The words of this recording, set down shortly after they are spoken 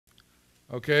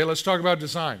Okay, let's talk about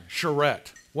design.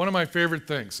 Charrette, one of my favorite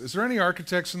things. Is there any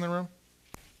architects in the room?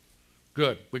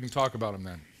 Good, we can talk about them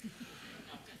then.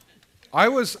 I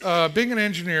was, being an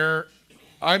engineer,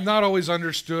 I'm not always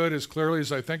understood as clearly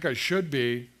as I think I should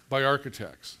be by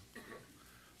architects.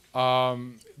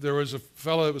 There was a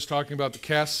fellow that was talking about the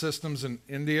caste systems in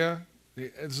India.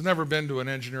 It's never been to an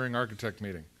engineering architect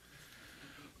meeting.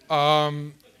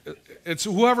 It's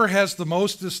whoever has the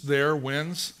mostest there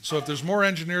wins. So if there's more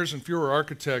engineers and fewer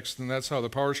architects, then that's how the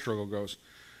power struggle goes.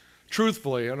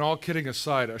 Truthfully, and all kidding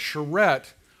aside, a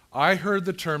charrette, I heard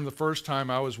the term the first time.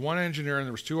 I was one engineer and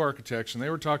there was two architects, and they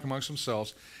were talking amongst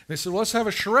themselves. And they said, well, let's have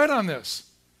a charrette on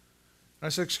this. And I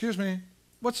said, excuse me,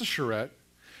 what's a charrette?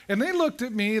 And they looked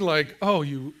at me like, oh,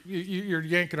 you're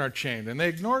yanking our chain. And they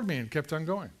ignored me and kept on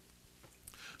going.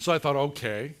 So I thought,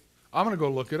 okay, I'm going to go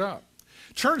look it up.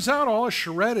 Turns out all a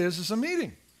charrette is a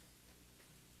meeting.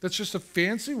 That's just a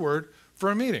fancy word for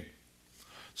a meeting.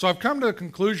 So I've come to the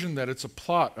conclusion that it's a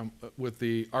plot with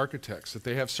the architects, that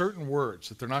they have certain words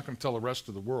that they're not going to tell the rest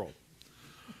of the world.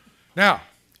 Now,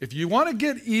 if you want to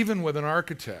get even with an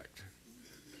architect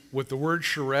with the word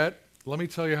charrette, let me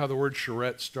tell you how the word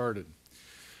charrette started.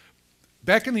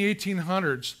 Back in the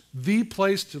 1800s, the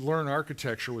place to learn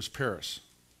architecture was Paris.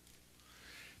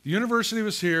 The university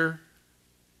was here.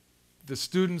 The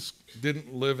students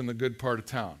didn't live in the good part of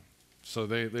town, so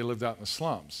they lived out in the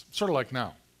slums, sort of like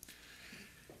now.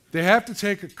 They have to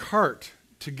take a cart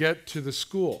to get to the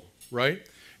school, right?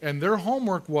 And their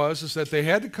homework is that they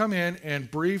had to come in and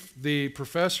brief the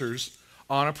professors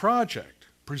on a project,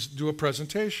 do a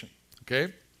presentation,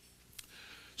 okay?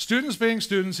 Students being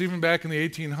students, even back in the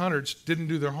 1800s, didn't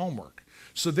do their homework.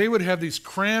 So they would have these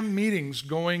cram meetings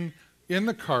going in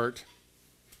the cart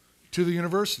to the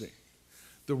university.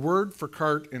 The word for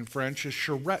cart in French is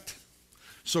charrette.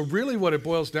 So really what it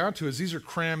boils down to is these are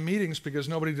cram meetings because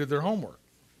nobody did their homework.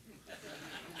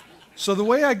 So the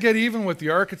way I get even with the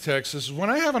architects is when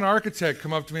I have an architect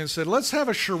come up to me and said, let's have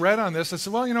a charrette on this, I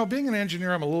said, well, you know, being an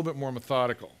engineer, I'm a little bit more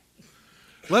methodical.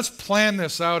 Let's plan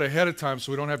this out ahead of time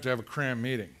so we don't have to have a cram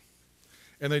meeting.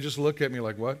 And they just look at me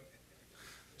like, what?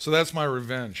 So that's my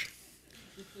revenge.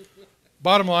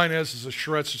 Bottom line is a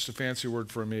charrette's just a fancy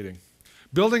word for a meeting.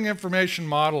 Building information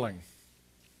modeling.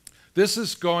 This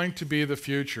is going to be the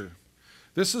future.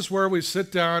 This is where we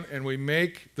sit down and we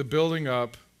make the building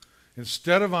up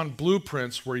instead of on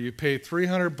blueprints where you pay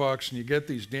 $300 and you get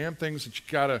these damn things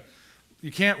that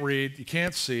you can't read, you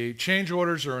can't see. Change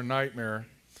orders are a nightmare.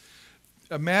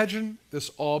 Imagine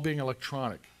this all being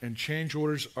electronic and change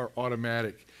orders are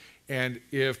automatic. And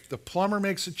if the plumber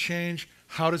makes a change,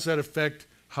 how does that affect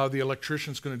how the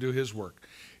electrician's going to do his work?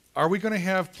 Are we going to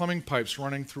have plumbing pipes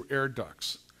running through air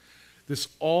ducts? This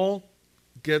all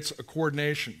gets a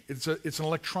coordination. It's an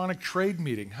electronic trade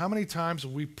meeting. How many times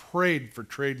have we prayed for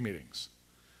trade meetings?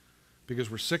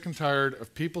 Because we're sick and tired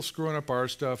of people screwing up our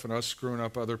stuff and us screwing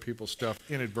up other people's stuff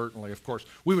inadvertently, of course.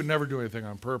 We would never do anything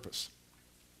on purpose.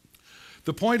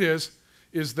 The point is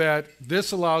that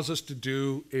this allows us to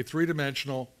do a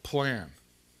three-dimensional plan.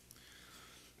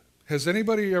 Has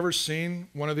anybody ever seen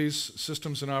one of these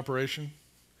systems in operation?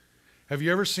 Have you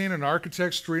ever seen an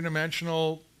architect's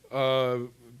three-dimensional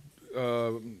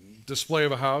display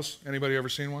of a house? Anybody ever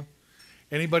seen one?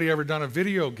 Anybody ever done a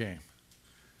video game?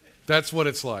 That's what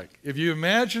it's like. If you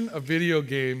imagine a video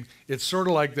game, it's sort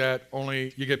of like that,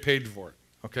 only you get paid for it,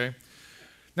 okay?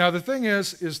 Now, the thing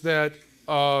is that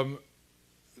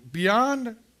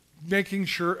beyond making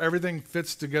sure everything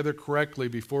fits together correctly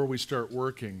before we start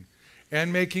working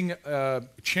and making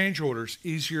change orders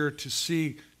easier to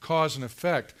see cause and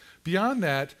effect, beyond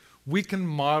that, we can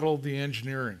model the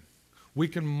engineering. We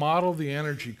can model the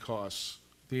energy costs,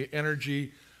 the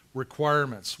energy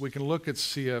requirements. We can look at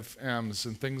CFMs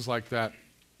and things like that.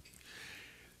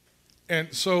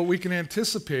 And so we can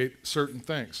anticipate certain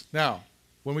things. Now,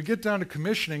 when we get down to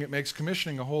commissioning, it makes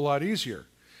commissioning a whole lot easier.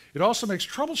 It also makes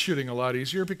troubleshooting a lot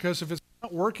easier because if it's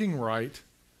not working right,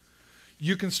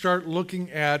 you can start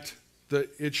looking at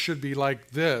it should be like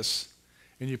this,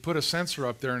 and you put a sensor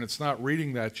up there and it's not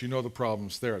reading that, you know the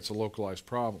problem's there. It's a localized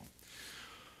problem.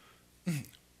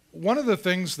 One of the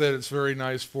things that it's very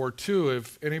nice for, too,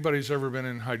 if anybody's ever been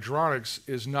in hydronics,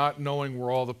 is not knowing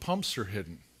where all the pumps are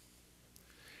hidden.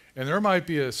 And there might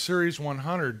be a Series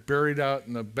 100 buried out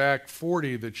in the back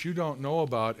 40 that you don't know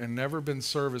about and never been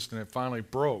serviced and it finally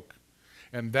broke.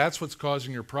 And that's what's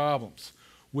causing your problems.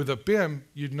 With a BIM,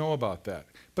 you'd know about that.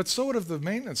 But so would have the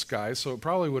maintenance guys, so it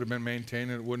probably would have been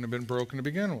maintained and it wouldn't have been broken to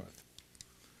begin with.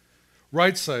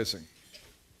 Right sizing.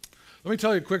 Let me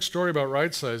tell you a quick story about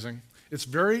right sizing. It's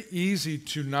very easy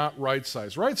to not right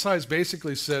size. Right size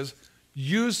basically says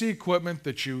use the equipment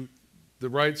that you the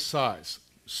right size.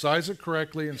 Size it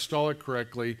correctly, install it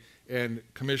correctly, and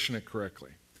commission it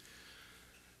correctly.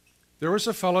 There was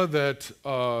a fellow that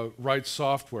writes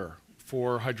software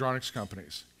for hydronics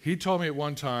companies. He told me at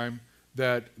one time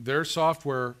that their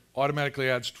software automatically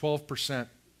adds 12%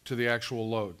 to the actual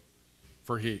load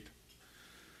for heat.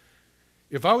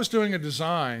 If I was doing a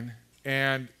design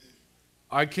and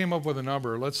I came up with a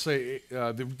number, let's say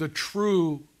the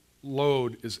true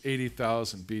load is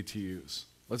 80,000 BTUs.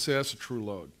 Let's say that's a true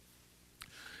load.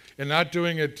 And not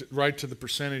doing it right to the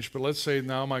percentage, but let's say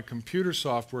now my computer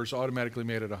software is automatically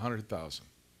made at 100,000,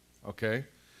 okay?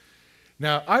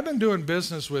 Now, I've been doing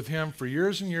business with him for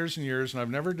years and years and years, and I've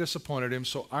never disappointed him,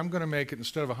 so I'm going to make it,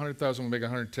 instead of 100,000, we'll make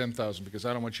 110,000 because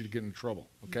I don't want you to get in trouble,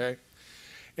 okay?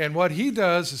 And what he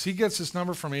does is he gets this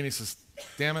number from me and he says,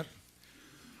 damn it,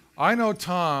 I know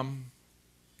Tom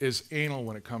is anal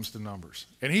when it comes to numbers.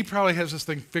 And he probably has this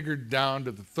thing figured down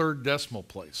to the third decimal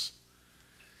place.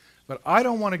 But I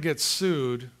don't want to get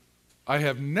sued. I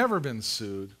have never been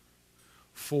sued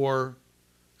for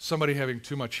somebody having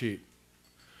too much heat.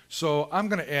 So I'm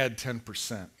going to add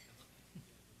 10%.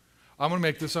 I'm going to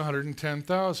make this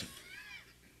 110,000.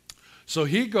 So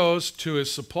he goes to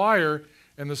his supplier,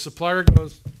 and the supplier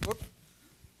goes, whoop.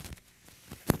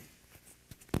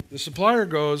 The supplier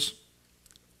goes,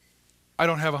 I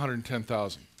don't have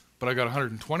 110,000, but I got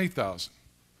 120,000,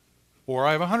 or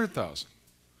I have 100,000.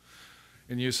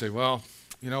 And you say, well,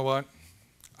 you know what?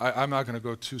 I'm not going to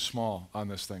go too small on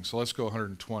this thing, so let's go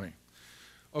 120.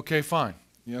 Okay, fine.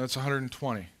 You know, it's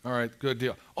 120. All right, good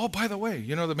deal. Oh, by the way,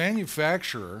 you know, the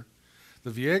manufacturer, the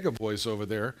Viega boys over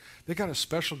there, they got a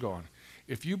special going.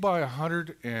 If you buy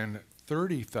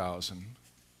 130,000,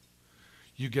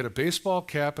 you get a baseball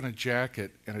cap and a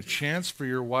jacket and a chance for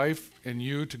your wife and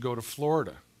you to go to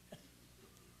Florida.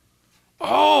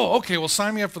 Oh, okay, well,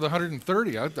 sign me up for the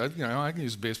 130. I can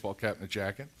use a baseball cap and a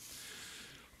jacket.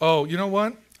 Oh, you know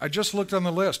what? I just looked on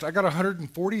the list. I got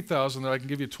 140,000 that I can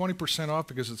give you 20% off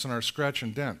because it's in our scratch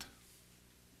and dent.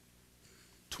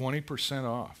 20%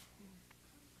 off.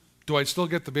 Do I still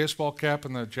get the baseball cap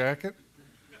and the jacket?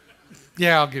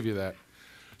 Yeah, I'll give you that.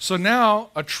 So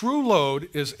now a true load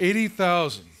is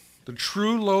 80,000. The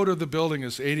true load of the building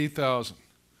is 80,000.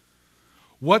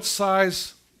 What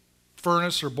size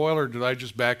furnace or boiler did I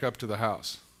just back up to the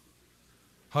house?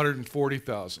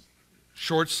 140,000.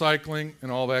 Short cycling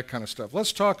and all that kind of stuff.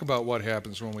 Let's talk about what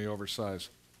happens when we oversize.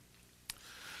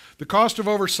 The cost of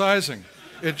oversizing.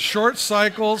 It short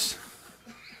cycles.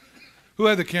 Who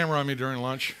had the camera on me during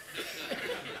lunch?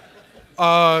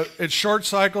 It short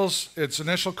cycles. Its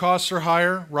initial costs are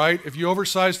higher, right? If you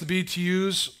oversize the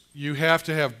BTUs, you have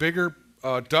to have bigger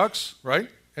ducts,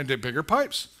 right? And bigger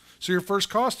pipes. So your first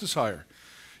cost is higher.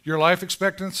 Your life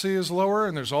expectancy is lower,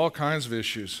 and there's all kinds of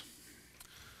issues.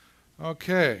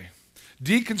 Okay.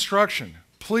 Deconstruction.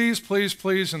 Please, please,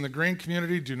 please, in the green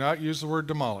community, do not use the word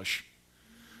demolish.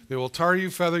 They will tar you,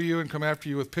 feather you, and come after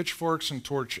you with pitchforks and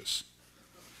torches.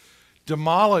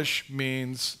 Demolish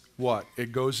means what?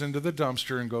 It goes into the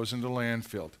dumpster and goes into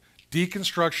landfill.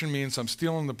 Deconstruction means I'm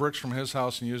stealing the bricks from his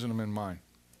house and using them in mine.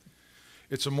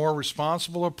 It's a more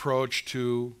responsible approach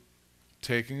to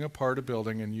taking apart a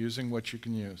building and using what you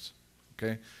can use.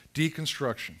 Okay?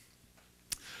 Deconstruction.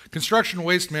 Construction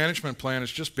waste management plan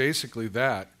is just basically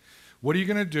that. What are you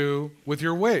going to do with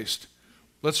your waste?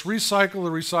 Let's recycle the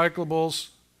recyclables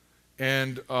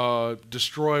and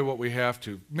destroy what we have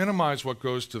to. Minimize what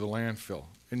goes to the landfill.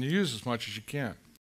 And you use as much as you can.